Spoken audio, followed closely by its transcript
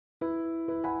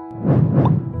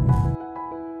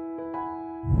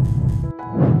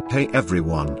Hey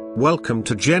everyone, welcome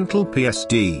to Gentle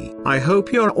PSD. I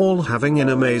hope you're all having an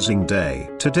amazing day.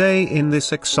 Today in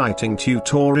this exciting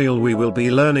tutorial we will be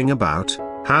learning about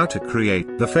how to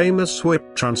create the famous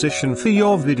whip transition for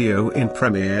your video in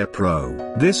Premiere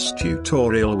Pro. This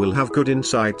tutorial will have good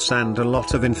insights and a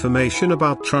lot of information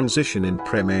about transition in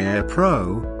Premiere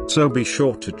Pro, so be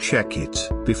sure to check it.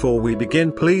 Before we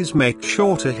begin, please make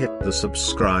sure to hit the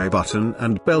subscribe button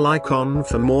and bell icon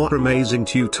for more amazing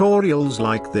tutorials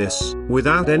like this.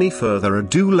 Without any further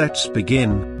ado, let's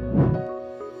begin.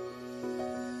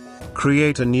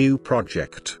 Create a new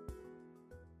project.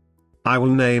 I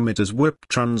will name it as Whip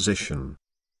Transition.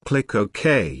 Click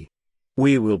OK.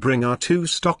 We will bring our two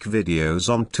stock videos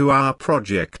onto our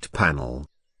project panel.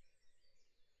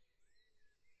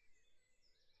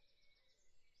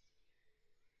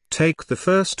 Take the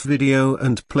first video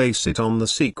and place it on the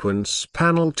sequence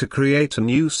panel to create a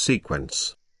new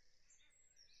sequence.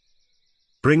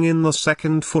 Bring in the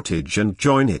second footage and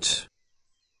join it.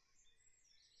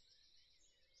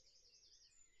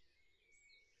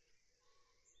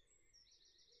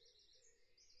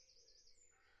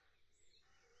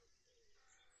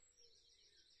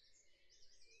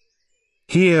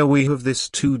 Here we have these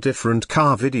two different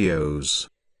car videos.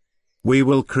 We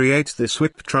will create this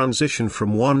whip transition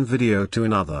from one video to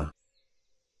another.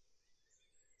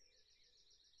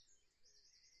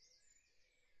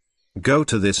 Go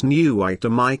to this new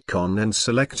item icon and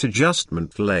select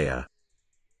Adjustment Layer.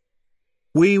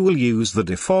 We will use the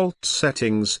default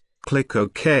settings, click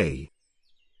OK.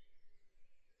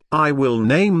 I will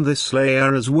name this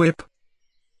layer as Whip.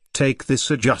 Take this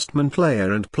adjustment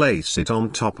layer and place it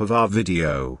on top of our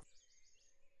video.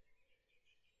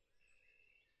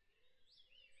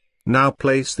 Now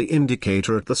place the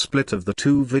indicator at the split of the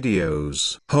two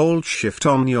videos. Hold Shift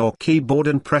on your keyboard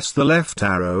and press the left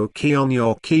arrow key on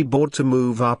your keyboard to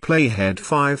move our playhead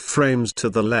 5 frames to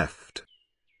the left.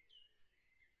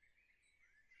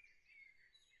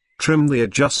 Trim the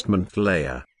adjustment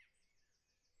layer.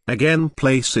 Again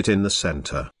place it in the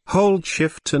center. Hold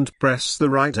Shift and press the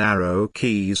right arrow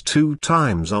keys 2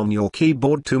 times on your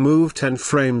keyboard to move 10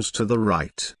 frames to the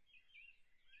right.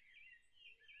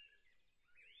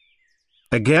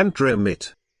 Again trim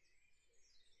it.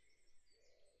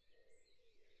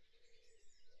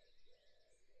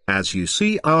 As you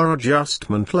see, our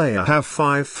adjustment layer have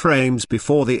 5 frames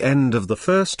before the end of the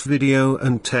first video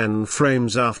and 10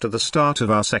 frames after the start of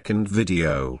our second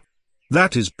video.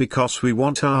 That is because we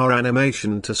want our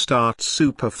animation to start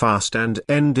super fast and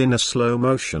end in a slow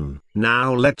motion.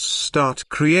 Now let's start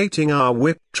creating our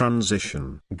whip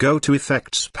transition. Go to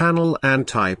Effects panel and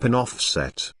type in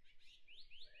Offset.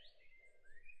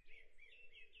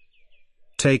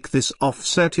 Take this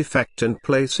offset effect and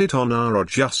place it on our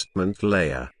adjustment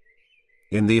layer.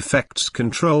 In the Effects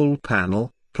Control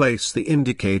panel, place the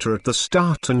indicator at the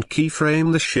start and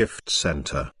keyframe the shift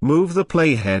center. Move the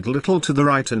playhead little to the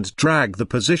right and drag the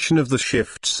position of the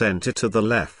shift center to the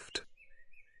left.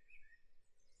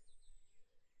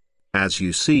 As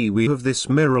you see, we have this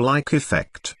mirror-like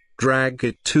effect. Drag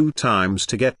it 2 times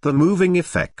to get the moving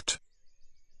effect.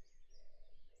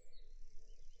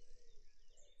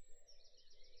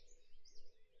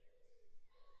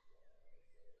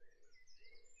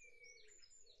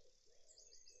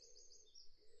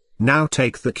 Now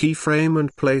take the keyframe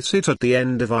and place it at the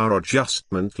end of our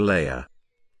adjustment layer.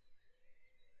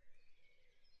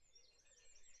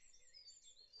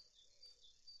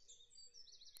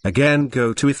 Again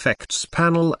go to Effects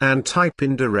panel and type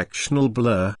in Directional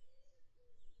Blur.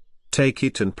 Take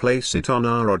it and place it on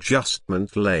our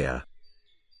adjustment layer.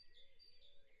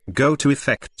 Go to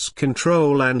Effects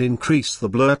Control and increase the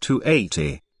blur to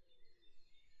 80.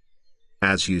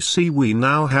 As you see, we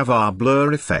now have our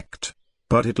blur effect.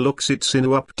 But it's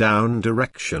in up-down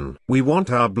direction. We want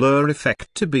our blur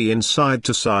effect to be in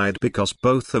side-to-side because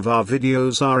both of our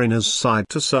videos are in a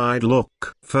side-to-side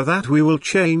look. For that we will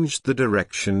change the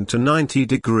direction to 90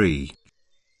 degree.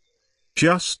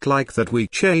 Just like that we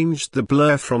changed the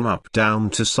blur from up-down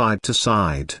to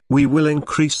side-to-side. We will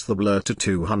increase the blur to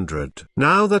 200.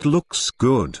 Now that looks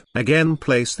good. Again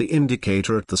place the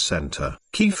indicator at the center.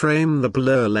 Keyframe the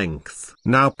blur length.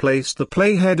 Now place the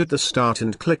playhead at the start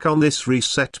and click on this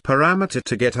reset parameter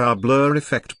to get our blur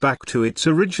effect back to its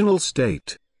original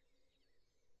state.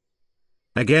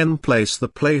 Again place the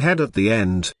playhead at the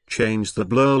end, change the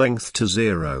blur length to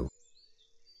 0.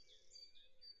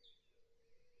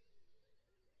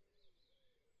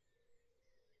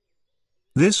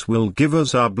 This will give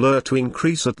us our blur to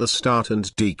increase at the start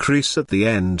and decrease at the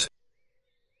end.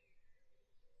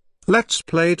 Let's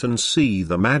play it and see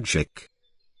the magic.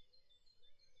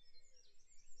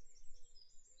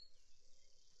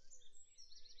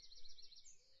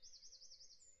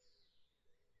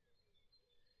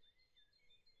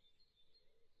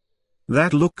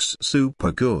 That looks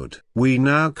super good. We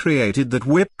now created that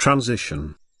whip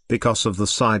transition. Because of the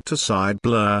side-to-side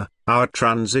blur, our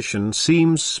transition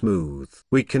seems smooth.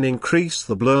 We can increase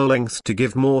the blur length to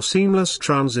give more seamless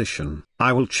transition.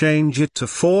 I will change it to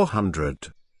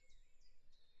 400.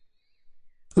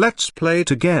 Let's play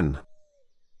it again.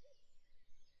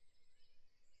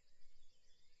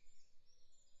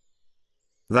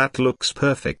 That looks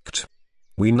perfect.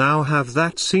 We now have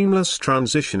that seamless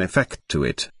transition effect to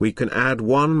it. We can add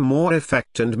one more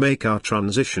effect and make our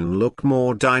transition look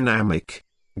more dynamic.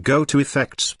 Go to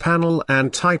Effects panel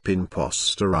and type in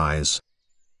Posterize.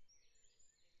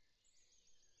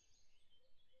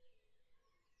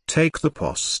 Take the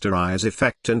Posterize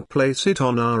effect and place it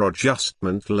on our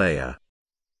adjustment layer.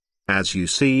 As you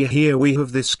see here, we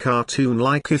have this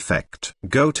cartoon-like effect.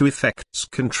 Go to Effects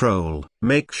Control.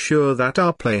 Make sure that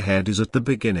our playhead is at the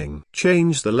beginning.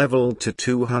 Change the level to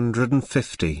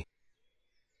 250.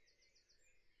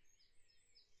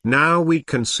 Now we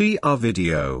can see our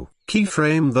video.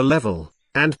 Keyframe the level,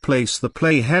 and place the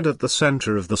playhead at the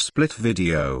center of the split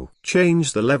video.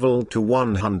 Change the level to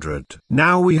 100.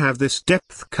 Now we have this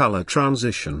depth color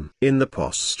transition. In the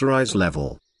Posterize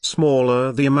level,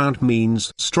 smaller the amount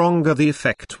means stronger the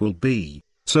effect will be,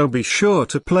 so be sure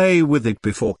to play with it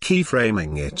before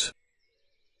keyframing it.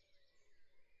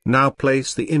 Now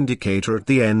place the indicator at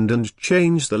the end and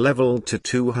change the level to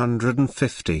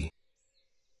 250.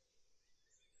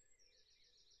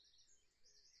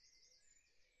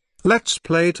 Let's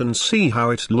play it and see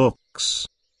how it looks.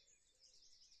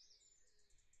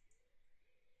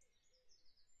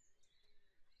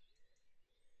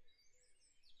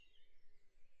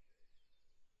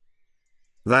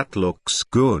 That looks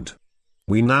good.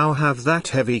 We now have that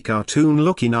heavy cartoon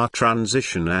look in our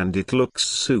transition and it looks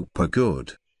super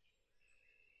good.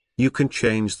 You can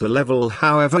change the level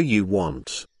however you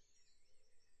want.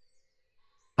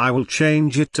 I will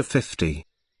change it to 50.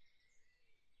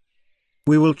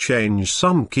 We will change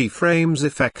some keyframes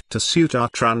effect to suit our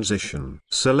transition.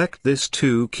 Select this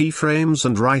 2 keyframes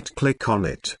and right-click on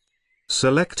it.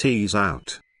 Select Ease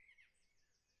Out.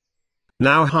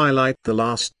 Now highlight the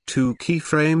last 2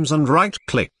 keyframes and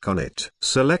right-click on it.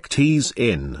 Select Ease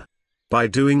In. By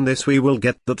doing this we will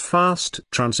get that fast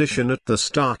transition at the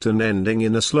start and ending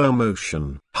in a slow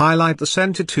motion. Highlight the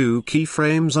center 2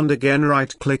 keyframes and again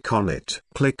right-click on it.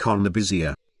 Click on the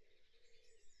Bezier.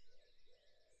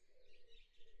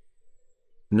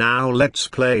 Now let's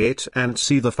play it and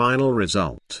see the final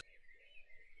result.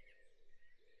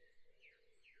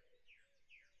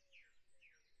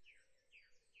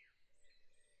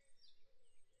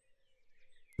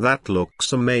 That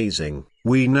looks amazing.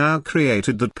 We now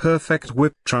created the perfect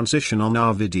whip transition on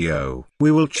our video. We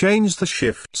will change the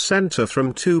shift center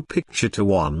from 2 picture to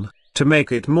 1, to make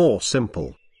it more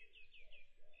simple.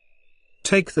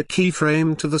 Take the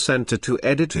keyframe to the center to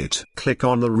edit it. Click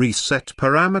on the reset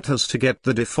parameters to get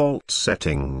the default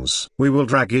settings. We will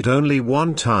drag it only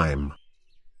one time.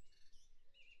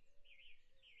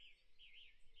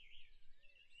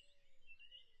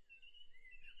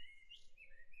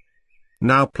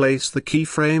 Now place the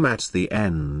keyframe at the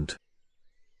end.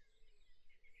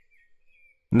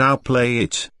 Now play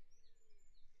it.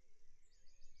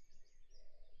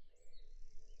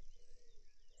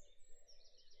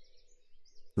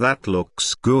 That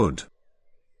looks good.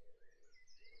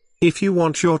 If you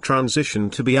want your transition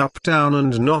to be up down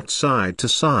and not side to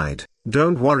side,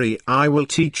 don't worry, I will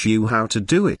teach you how to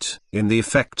do it. In the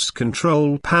Effects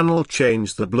Control panel,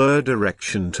 change the blur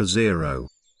direction to 0.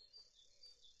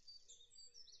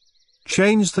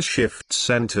 Change the shift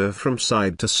center from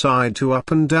side to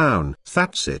up and down.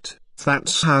 That's it.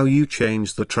 That's how you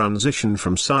change the transition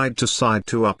from side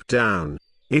to up down.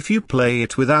 If you play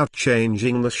it without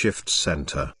changing the shift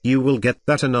center, you will get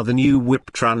that another new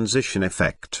whip transition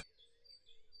effect.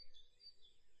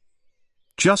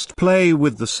 Just play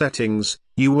with the settings,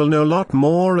 you will know a lot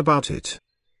more about it.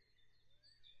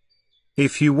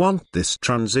 If you want this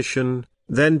transition,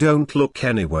 then don't look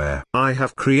anywhere. I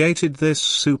have created this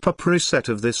super preset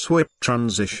of this whip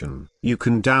transition. You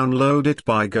can download it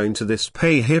by going to this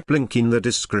PayHip link in the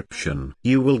description.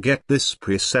 You will get this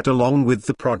preset along with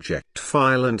the project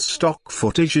file and stock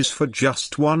footages for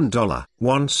just $1.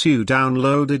 Once you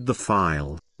downloaded the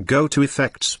file, go to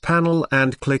Effects panel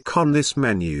and click on this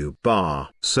menu bar.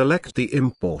 Select the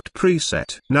import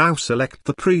preset. Now select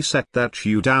the preset that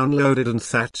you downloaded and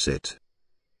that's it.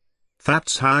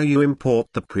 That's how you import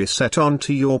the preset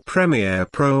onto your Premiere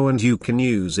Pro and you can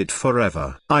use it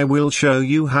forever. I will show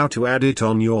you how to add it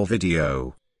on your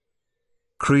video.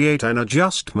 Create an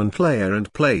adjustment layer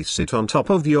and place it on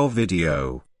top of your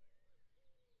video.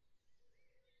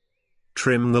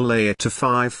 trim the layer to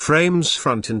 5 frames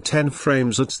front and 10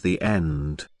 frames at the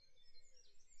end.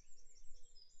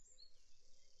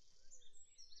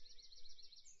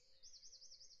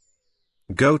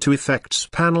 Go to Effects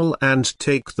panel and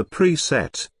take the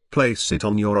preset, place it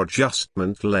on your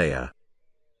adjustment layer.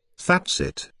 That's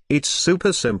it, it's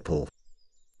super simple.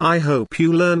 I hope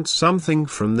you learned something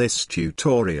from this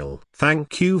tutorial.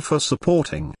 Thank you for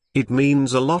supporting, it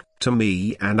means a lot to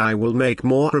me and I will make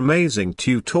more amazing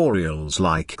tutorials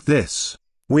like this.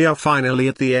 We are finally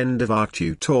at the end of our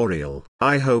tutorial.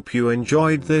 I hope you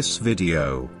enjoyed this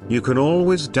video. You can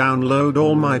always download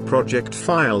all my project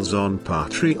files on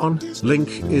Patreon, link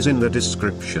is in the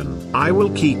description. I will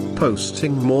keep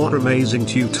posting more amazing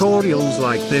tutorials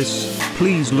like this,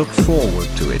 please look forward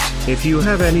to it. If you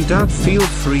have any doubt, feel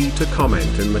free to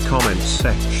comment in the comments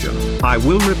section. I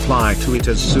will reply to it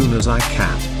as soon as I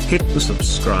can. Hit the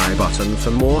subscribe button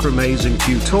for more amazing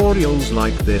tutorials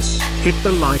like this. Hit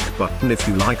the like button if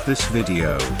you like this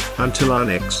video. Until our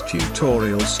next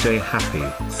tutorial, stay happy.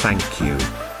 Thank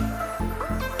you.